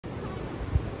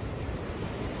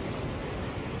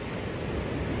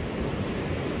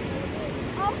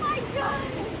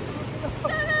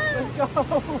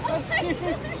go. That's huge.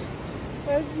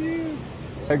 That's huge.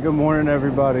 Hey, good morning,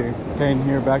 everybody. Kane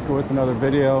here, back here with another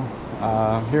video.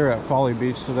 Here at Folly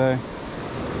Beach today.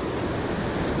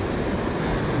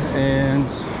 And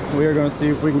we are going to see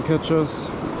if we can catch us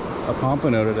a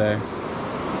pompano today.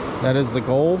 That is the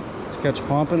goal, to catch a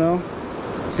pompano.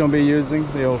 It's going to be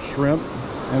using the old shrimp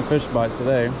and fish bite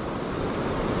today.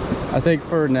 I think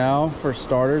for now, for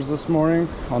starters this morning,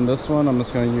 on this one, I'm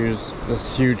just going to use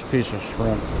this huge piece of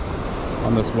shrimp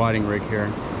on this whiting rig here.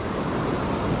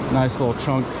 Nice little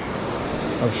chunk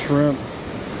of shrimp.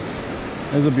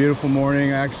 It's a beautiful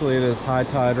morning. Actually, it is high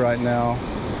tide right now.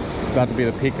 It's about to be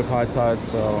the peak of high tide,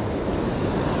 so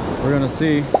we're going to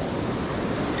see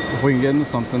if we can get into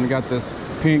something. We got this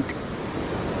pink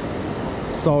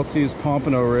Salty's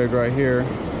pompano rig right here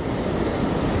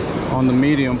on the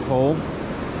medium pole.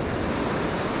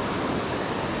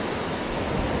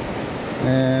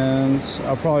 And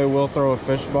I probably will throw a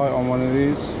fish bite on one of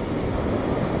these,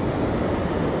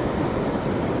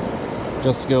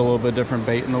 just to get a little bit different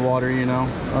bait in the water, you know.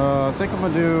 I think I'm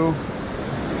gonna do,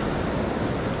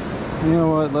 you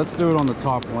know what, let's do it on the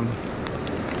top one.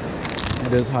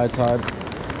 It is high tide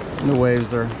and the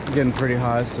waves are getting pretty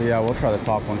high, so yeah, we'll try the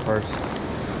top one first.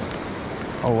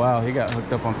 Oh wow, he got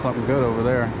hooked up on something good over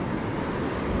there.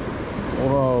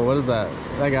 Whoa, what is that?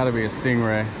 That got to be a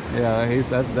stingray. Yeah,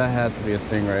 that has to be a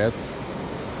stingray. It's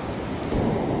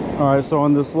all right. So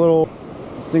on this little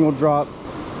single drop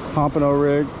pompano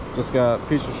rig, just got a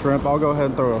piece of shrimp. I'll go ahead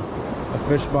and throw a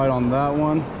fish bite on that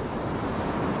one.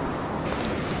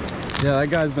 Yeah,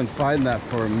 that guy's been fighting that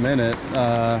for a minute.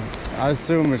 I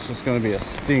assume it's just going to be a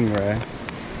stingray.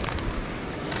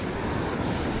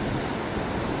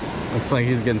 Looks like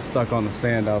he's getting stuck on the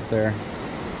sand out there.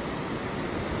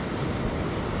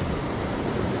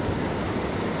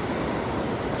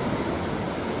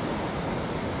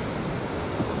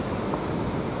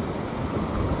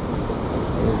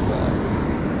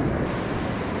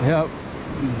 Yep,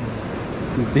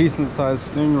 decent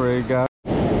sized stingray, guys.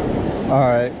 All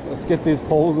right, let's get these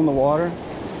poles in the water.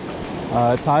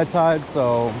 It's high tide,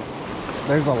 so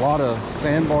there's a lot of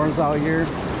sandbars out here,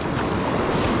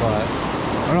 but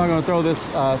I'm not gonna throw this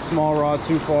small rod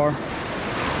too far.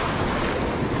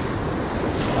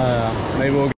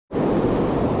 Maybe we'll.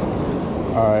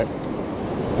 All right,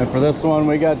 and for this one,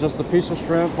 we got just a piece of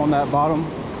shrimp on that bottom,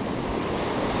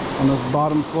 on this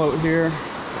bottom float here.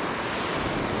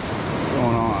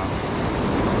 Going on.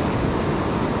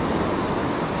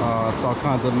 It's all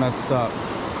kinds of messed up.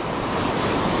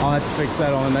 I'll have to fix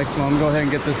that on the next one. I'm gonna go ahead and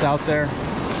get this out there.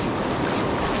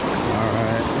 All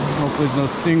right. Hopefully there's no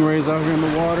stingrays out here in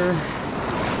the water.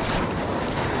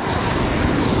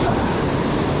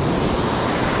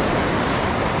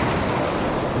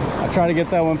 I tried to get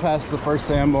that one past the first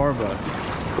sandbar, but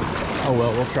oh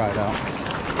well, we'll try it out.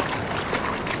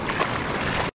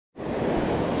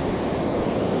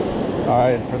 All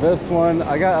right, for this one,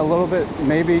 I got a little bit,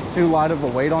 maybe too light of a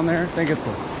weight on there. I think it's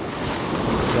a,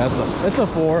 yeah, it's a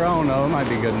 4. I don't know, it might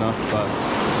be good enough, but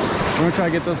we're gonna try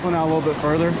to get this one out a little bit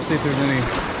further, see if there's any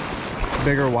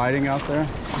bigger whiting out there.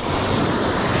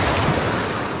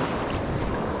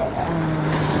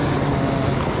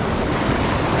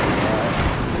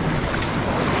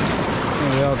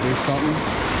 Maybe that'll do something.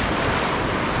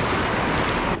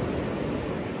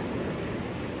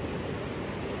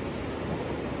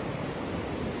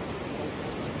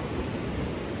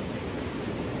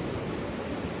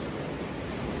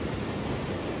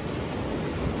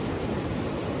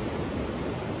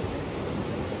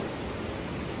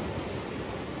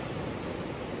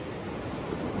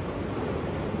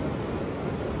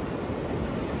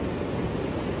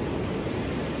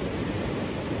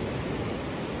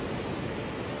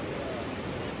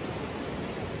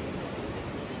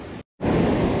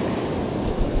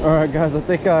 All right, guys, I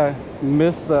think I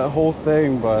missed that whole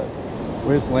thing, but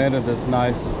we just landed this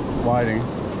nice whiting.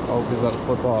 Oh, he's about to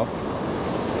flip off.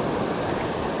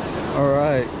 All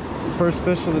right, first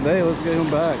fish of the day. Let's get him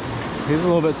back. He's a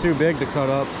little bit too big to cut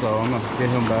up, so I'm gonna get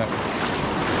him back.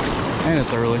 And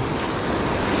it's early.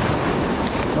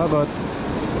 Bye, bud.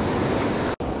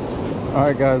 All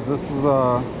right, guys, this is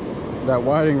that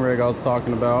whiting rig I was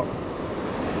talking about,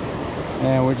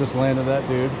 and we just landed that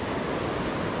dude.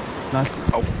 Nice.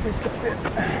 Oh, he's got it. I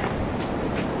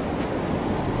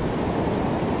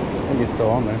think he's still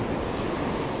on there.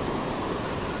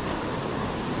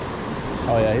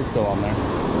 Oh yeah, he's still on there.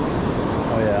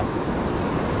 Oh yeah.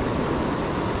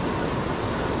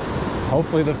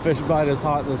 Hopefully the fish bite is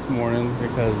hot this morning,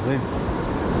 because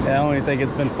I only think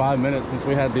it's been 5 minutes since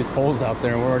we had these poles out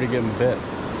there and we're already getting bit.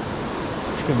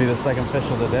 This could be the second fish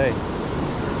of the day.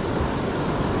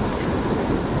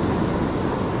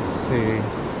 see.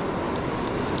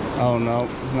 Oh no,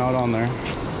 not on there.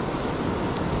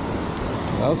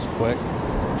 That was quick.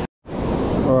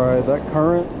 Alright, that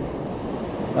current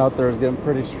out there is getting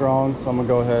pretty strong, so I'm gonna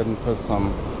go ahead and put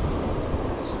some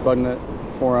Spugnut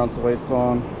 4-ounce weights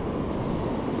on.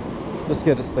 Just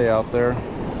get it to stay out there.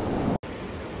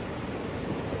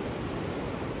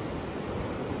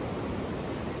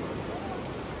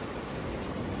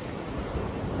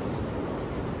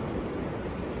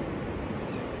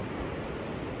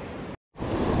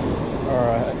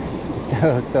 Alright, just got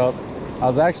hooked up. I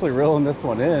was actually reeling this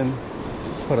one in,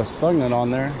 put a Spugnut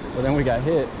on there, but then we got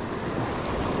hit.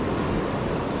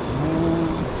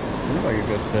 Seems like a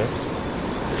good fish.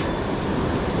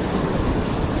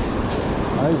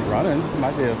 Oh, he's running.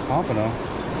 Might be a Pompano.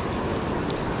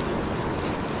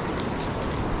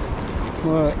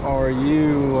 What are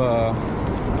you?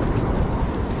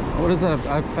 What is that?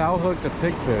 I foul hooked a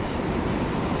pigfish.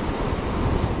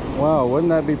 Wow, wouldn't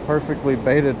that be perfectly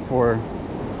baited for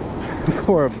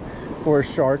for a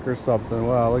shark or something?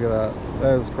 Wow, look at that.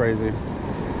 That is crazy. All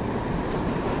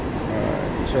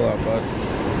right, chill out, bud.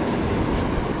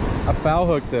 I foul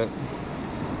hooked it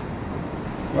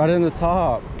right in the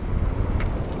top.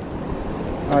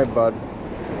 All right, bud.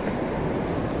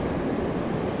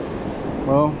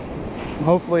 Well,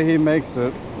 hopefully he makes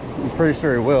it. I'm pretty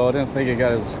sure he will. I didn't think he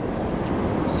got his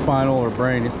spinal or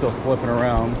brain. He's still flipping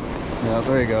around. Yeah,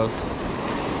 there he goes.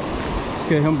 Let's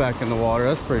get him back in the water.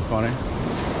 That's pretty funny.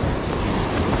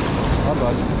 Bye,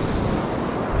 bud.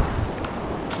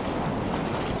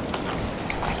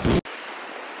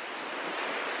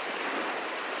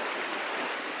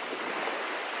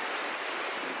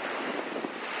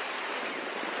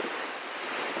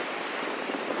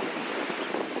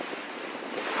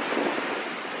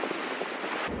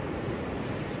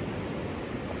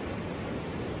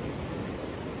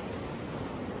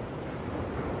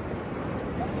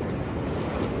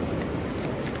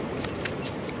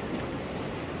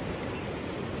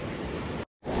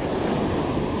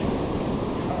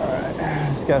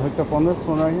 Just got hooked up on this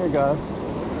one right here, guys.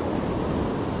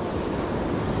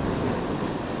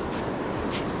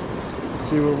 Let's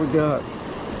see what we got.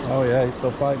 Oh yeah, he's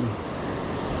still fighting.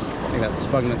 I think that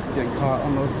Spugnut's getting caught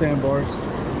on those sandbars.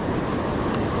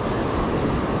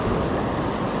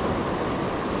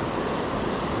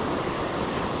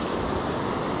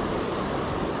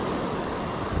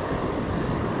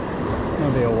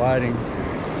 Gonna be a whiting.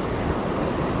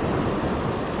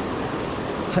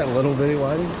 Is that little bitty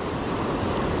whiting?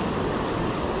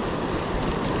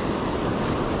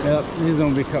 Yep, he's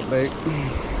gonna be cut bait.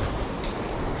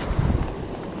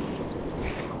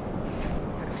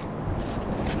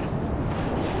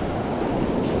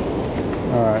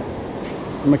 Alright,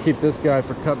 I'm gonna keep this guy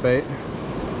for cut bait.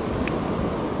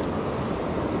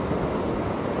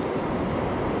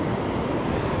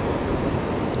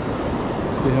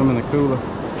 Let's get him in the cooler.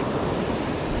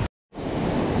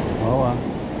 Well,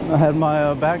 I had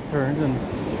my back turned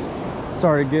and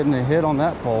started getting a hit on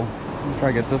that pole. I'm try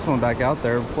to get this one back out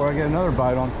there before I get another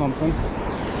bite on something.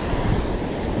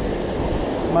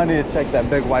 Might need to check that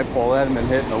big white pole. That hasn't been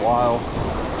hit in a while.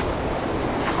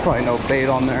 Probably no bait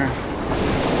on there.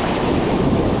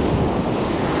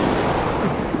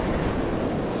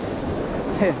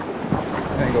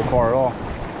 Didn't go far at all.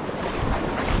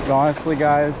 But honestly,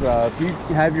 guys, if you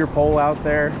have your pole out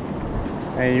there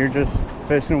and you're just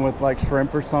fishing with like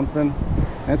shrimp or something,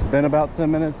 and it's been about 10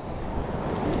 minutes,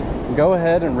 go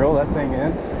ahead and reel that thing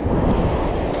in.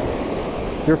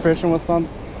 If you're fishing with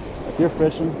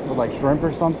like shrimp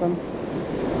or something,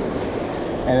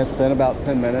 and it's been about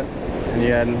 10 minutes and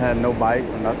you hadn't had no bite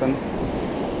or nothing,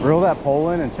 reel that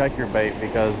pole in and check your bait,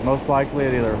 because most likely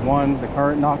it either, one, the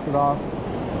current knocked it off,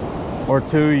 or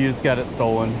two, you just got it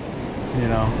stolen. You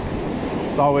know,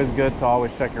 it's always good to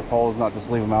always check your poles, not just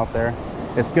leave them out there.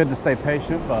 It's good to stay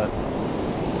patient, but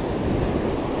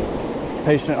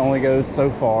patient only goes so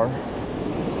far.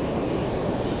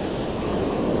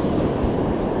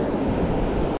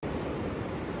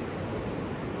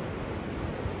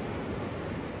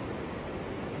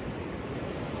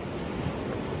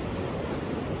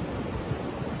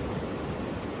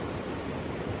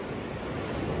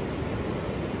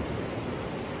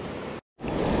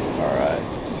 Alright,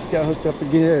 just got hooked up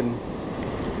again.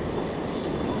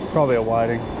 It's probably a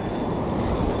whiting.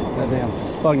 That damn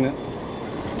Spugnut.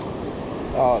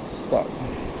 Oh, it's stuck.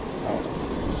 Oh.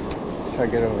 Try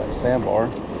to get over that sandbar.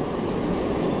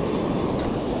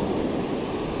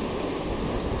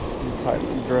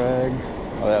 Tighten the drag.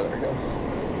 Oh yeah, there it goes.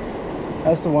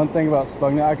 That's the one thing about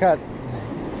Spugnut.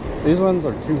 These ones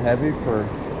are too heavy for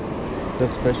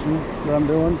this fishing that I'm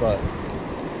doing, but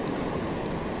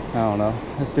I don't know.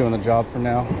 It's doing the job for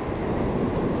now.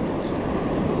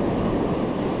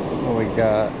 What we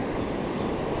got?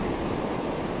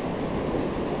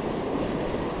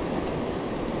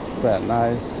 Is that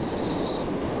nice?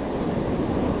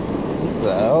 What's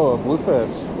that? Oh, a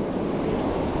bluefish.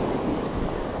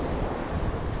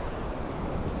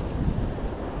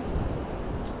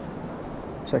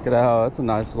 Check it out. That's a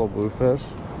nice little bluefish.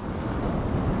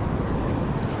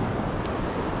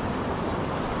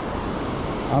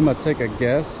 I'm gonna take a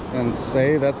guess and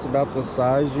say that's about the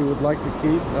size you would like to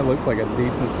keep. That looks like a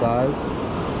decent size.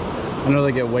 I know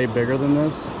they get way bigger than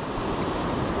this.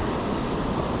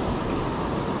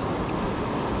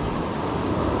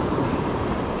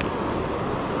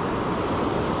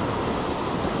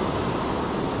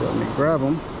 Let me grab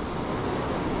them.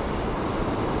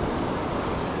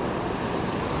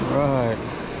 All right.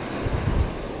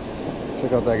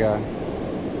 Check out that guy.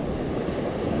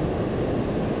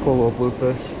 Cool little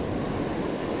bluefish.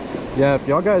 Yeah, if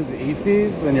y'all guys eat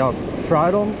these and y'all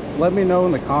tried them, let me know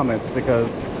in the comments,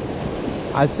 because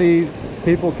I see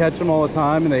people catch them all the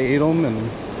time and they eat them,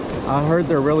 and I heard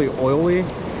they're really oily.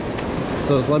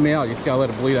 So just let me out. You just gotta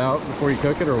let it bleed out before you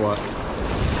cook it, or what? All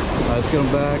right, let's get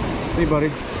them back. See you,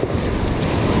 buddy.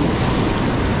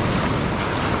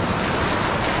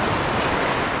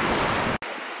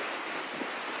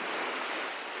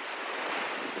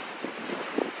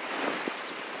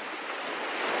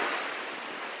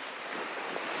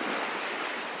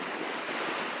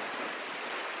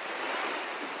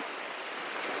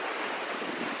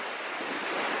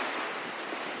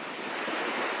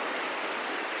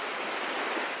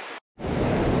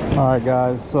 All right,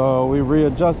 guys, so we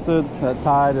readjusted. That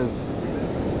tide is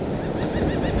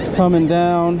coming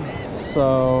down,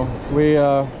 so we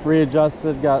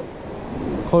readjusted, got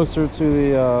closer to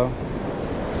the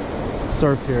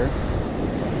surf here,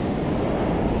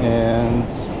 and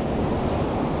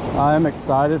I'm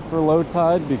excited for low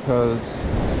tide because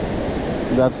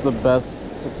that's the best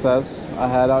success I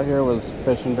had out here, was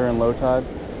fishing during low tide.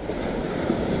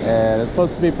 And it's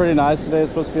supposed to be pretty nice today.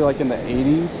 It's supposed to be like in the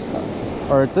 80s.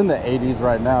 Or it's in the 80s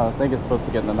right now. I think it's supposed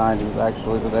to get in the 90s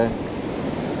actually today.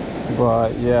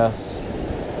 But yes,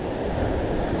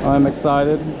 I'm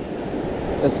excited.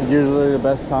 This is usually the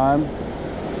best time,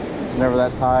 whenever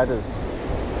that tide is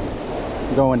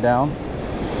going down.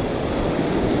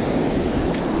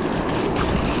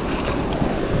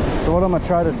 So what I'm gonna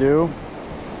try to do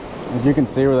is, you can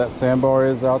see where that sandbar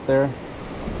is out there,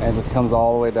 and it just comes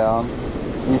all the way down.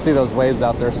 And you see those waves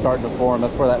out there starting to form.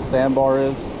 That's where that sandbar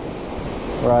is.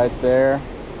 Right there,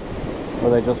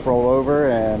 where they just roll over,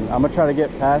 and I'm gonna try to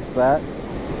get past that,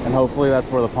 and hopefully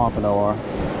that's where the Pompano are.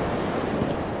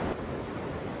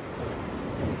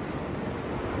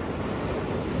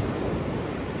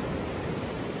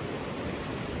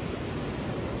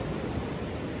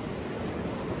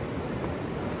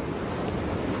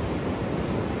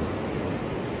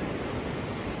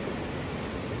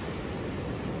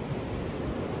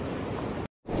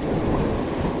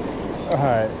 All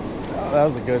right. That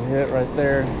was a good hit right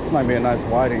there. This might be a nice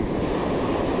whiting.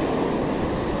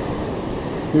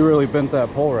 He really bent that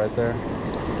pole right there.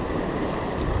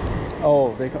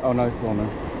 Oh, oh, nice one there.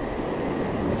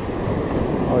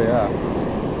 Oh yeah.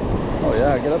 Oh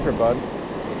yeah, get up here, bud.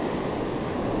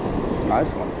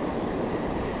 Nice one.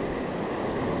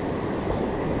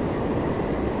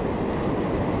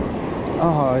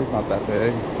 Oh, he's not that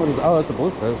big. What is? Oh, that's a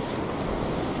bluefish.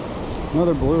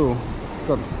 Another blue.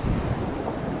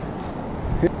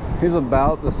 He's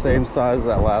about the same size as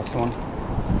that last one.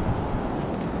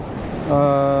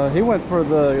 He went for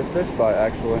the fish bite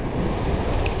actually.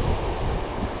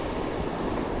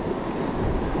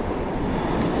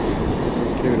 Get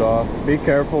this dude off. Be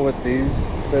careful with these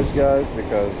fish, guys,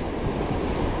 because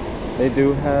they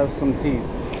do have some teeth.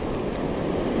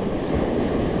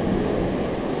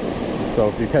 So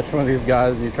if you catch one of these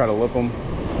guys and you try to lip them,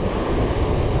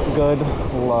 good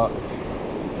luck.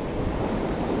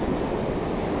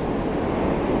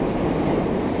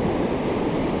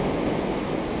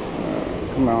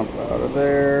 Come out of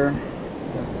there.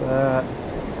 Get that.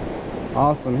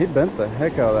 Awesome. He bent the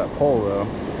heck out of that pole though.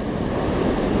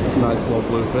 Nice little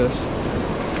bluefish.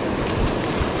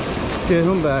 Let's get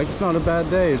him back. It's not a bad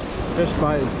day. His fish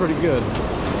bite is pretty good.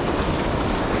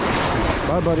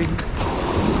 Bye, buddy.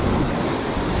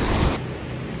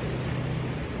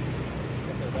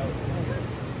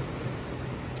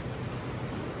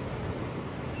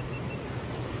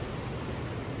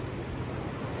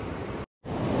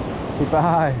 Keep an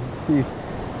eye.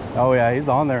 Oh yeah, he's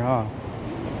on there, huh?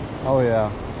 Oh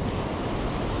yeah.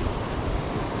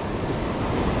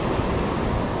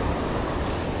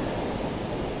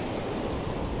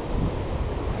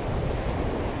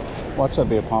 Watch that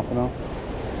be a pompano.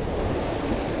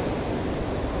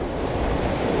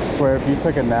 I swear, if you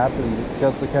took a nap and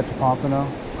just to catch a pompano.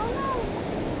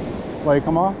 Oh Wait,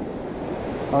 come on.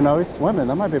 Oh no, he's swimming.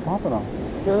 That might be a pompano.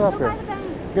 Get it up here.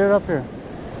 Get it up here.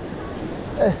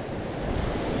 Eh.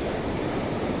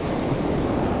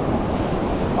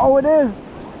 Oh, it is.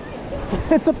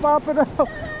 It's a pompano.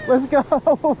 Let's go.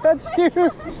 That's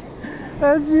huge.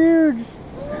 That's huge.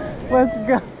 Let's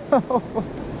go.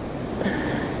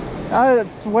 I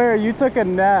swear you took a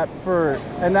nap for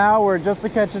an hour just to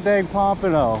catch a dang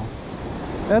pompano.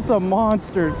 That's a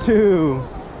monster too.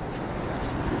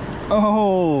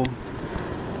 Oh.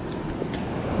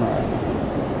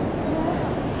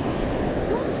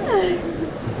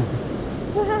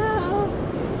 Wow.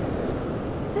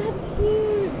 That's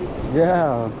huge.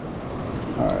 Yeah.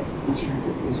 Alright, I'm trying to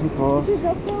get this hook off. Did you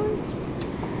go for it?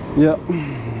 Yep.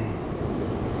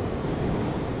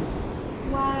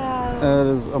 Wow. That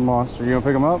is a monster. You gonna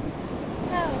pick him up? No.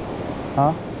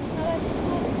 Huh?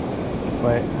 No,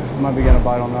 Wait, I might be getting a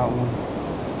bite on that one.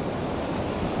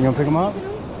 You gonna pick him up?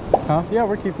 Huh? Yeah,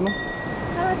 we're keeping him.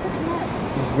 how do I pick him up?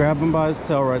 Just grab him by his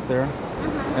tail right there.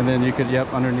 And then you could,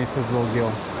 yep, underneath his little gill.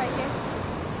 Right here.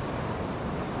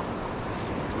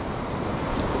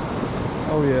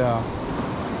 Oh yeah.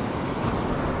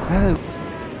 That is...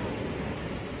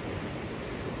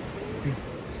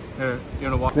 Here, you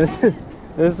wanna walk?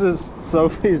 This is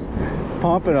Sophie's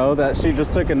pompano that she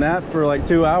just took a nap for like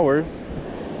 2 hours.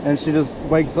 And she just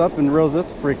wakes up and reels this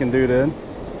freaking dude in.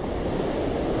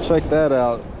 Check that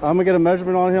out. I'm gonna get a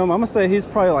measurement on him. I'm gonna say he's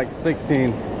probably like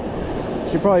 16.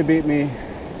 She probably beat me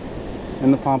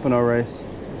in the pompano race.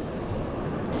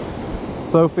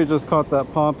 Sophie just caught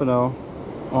that pompano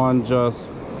on just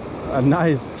a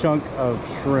nice chunk of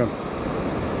shrimp.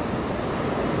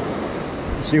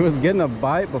 She was getting a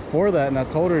bite before that and I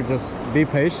told her just be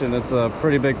patient. It's a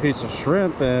pretty big piece of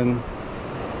shrimp and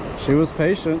she was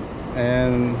patient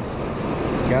and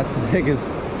got the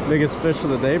biggest fish of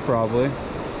the day probably.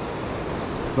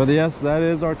 But yes, that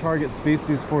is our target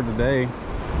species for today.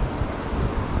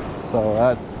 So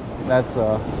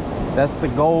that's the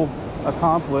goal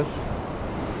accomplished.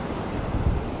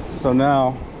 So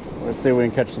now let's see if we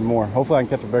can catch some more. Hopefully I can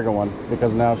catch a bigger one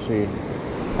because now she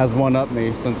has one up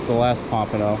me since the last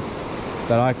pompano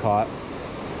that I caught.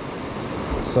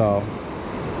 So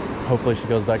hopefully she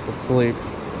goes back to sleep.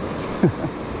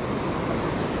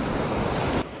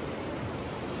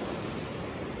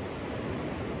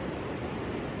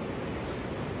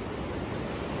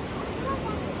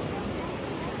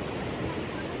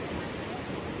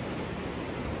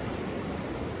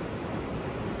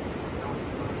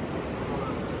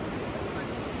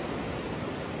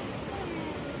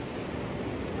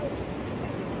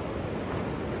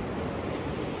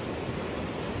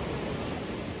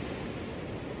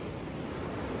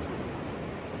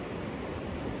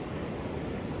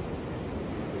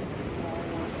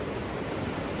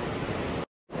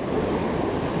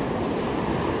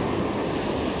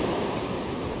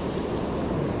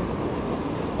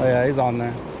 Oh yeah, he's on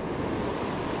there.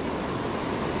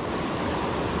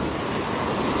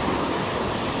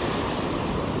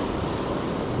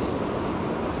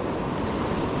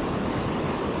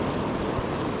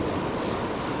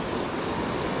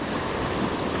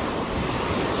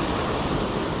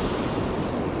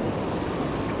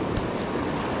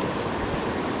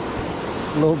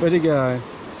 Little bitty guy.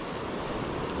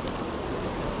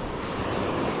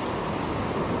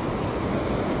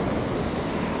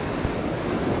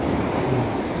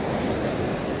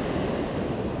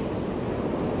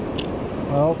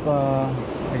 Well,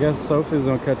 I guess Sophie's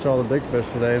gonna catch all the big fish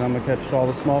today and I'm gonna catch all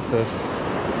the small fish.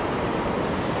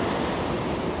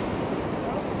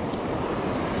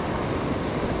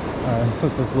 Alright, let's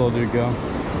let this little dude go.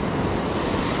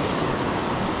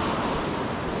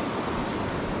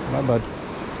 Bye, bud.